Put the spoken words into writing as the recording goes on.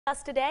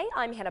Us today,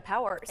 I'm Hannah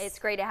Powers. It's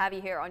great to have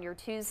you here on your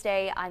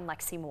Tuesday. I'm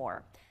Lexi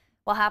Moore.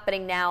 Well,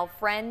 happening now,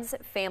 friends,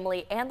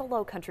 family, and the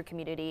Low Country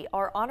community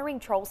are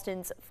honoring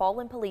Charleston's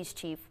fallen police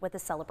chief with a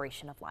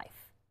celebration of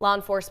life. Law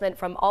enforcement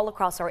from all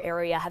across our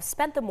area have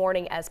spent the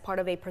morning as part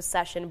of a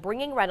procession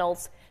bringing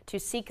Reynolds to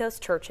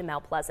Seacoast Church in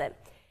Mount Pleasant.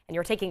 And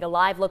you're taking a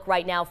live look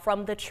right now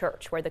from the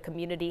church where the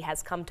community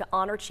has come to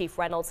honor Chief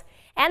Reynolds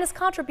and his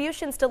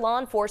contributions to law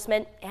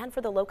enforcement and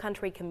for the Low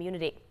Country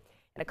community.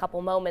 In a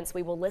couple moments,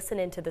 we will listen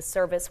into the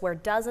service where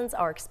dozens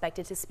are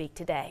expected to speak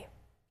today.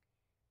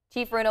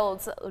 Chief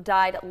Reynolds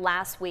died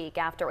last week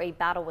after a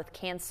battle with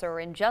cancer.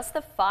 In just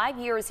the 5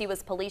 years he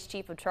was police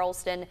chief of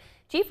Charleston,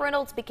 Chief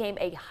Reynolds became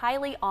a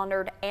highly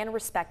honored and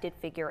respected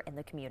figure in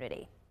the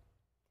community.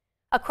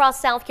 Across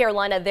South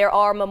Carolina, there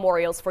are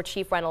memorials for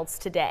Chief Reynolds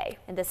today.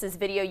 And this is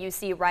video you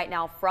see right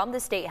now from the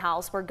State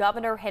House, where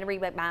Governor Henry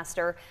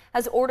McMaster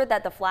has ordered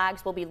that the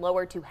flags will be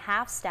lowered to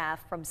half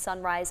staff from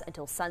sunrise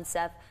until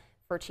sunset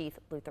for Chief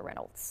Luther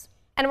Reynolds.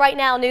 And right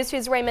now, News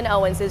 2's Raymond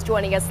Owens is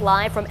joining us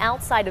live from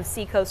outside of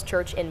Seacoast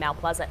Church in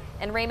Mount Pleasant.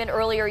 And Raymond,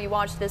 earlier you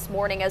watched this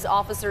morning as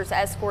officers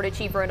escorted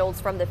Chief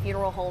Reynolds from the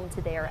funeral home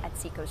to there at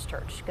Seacoast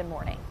Church. Good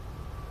morning.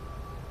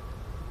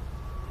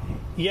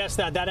 Yes,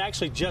 that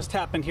actually just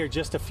happened here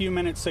just a few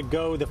minutes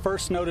ago. The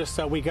first notice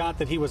we got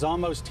that he was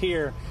almost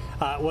here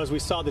was we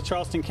saw the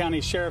Charleston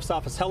County Sheriff's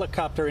Office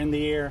helicopter in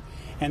the air,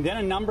 and then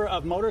a number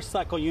of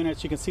motorcycle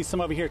units. You can see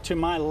some over here to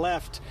my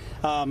left.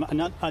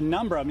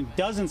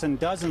 Dozens and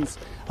dozens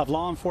of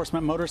law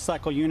enforcement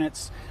motorcycle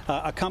units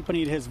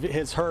accompanied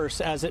his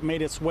hearse as it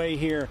made its way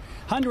here.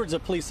 Hundreds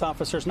of police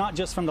officers, not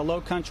just from the Low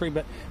Country,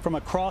 but from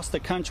across the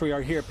country,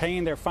 are here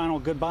paying their final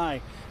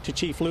goodbye to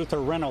Chief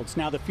Luther Reynolds.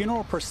 Now, the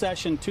funeral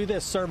procession to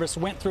this service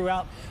went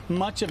throughout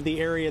much of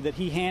the area that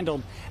he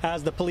handled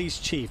as the police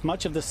chief,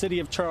 much of the city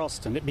of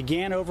Charleston. It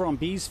began over on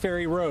Bees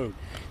Ferry Road.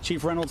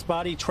 Chief Reynolds'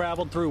 body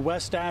traveled through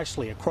West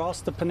Ashley,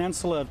 across the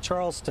peninsula of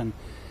Charleston,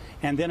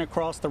 and then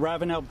across the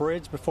Ravenel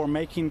Bridge before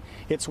making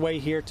its way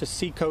here to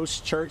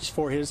Seacoast Church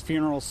for his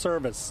funeral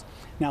service.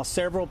 Now,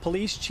 several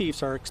police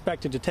chiefs are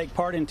expected to take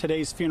part in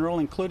today's funeral,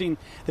 including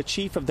the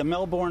chief of the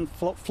Melbourne,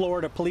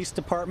 Florida Police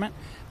Department,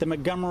 the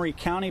Montgomery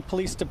County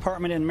Police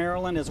Department in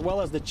Maryland, as well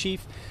as the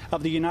chief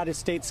of the United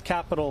States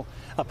Capitol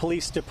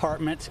Police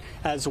Department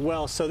as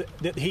well. So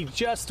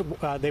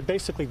they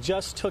basically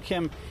just took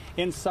him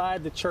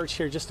inside the church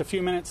here just a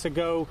few minutes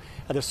ago.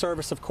 The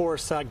service, of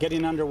course,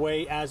 getting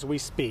underway as we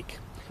speak.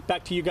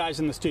 Back to you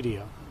guys in the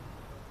studio.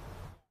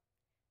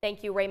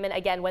 Thank you, Raymond.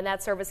 Again, when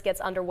that service gets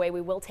underway,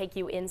 we will take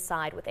you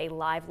inside with a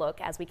live look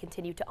as we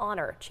continue to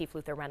honor Chief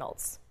Luther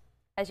Reynolds.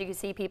 As you can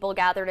see, people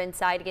gathered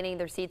inside getting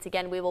their seats.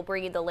 Again, we will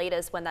bring you the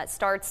latest when that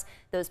starts.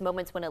 Those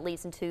moments when it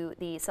leads into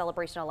the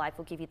celebration of life,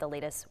 we'll give you the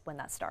latest when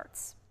that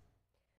starts.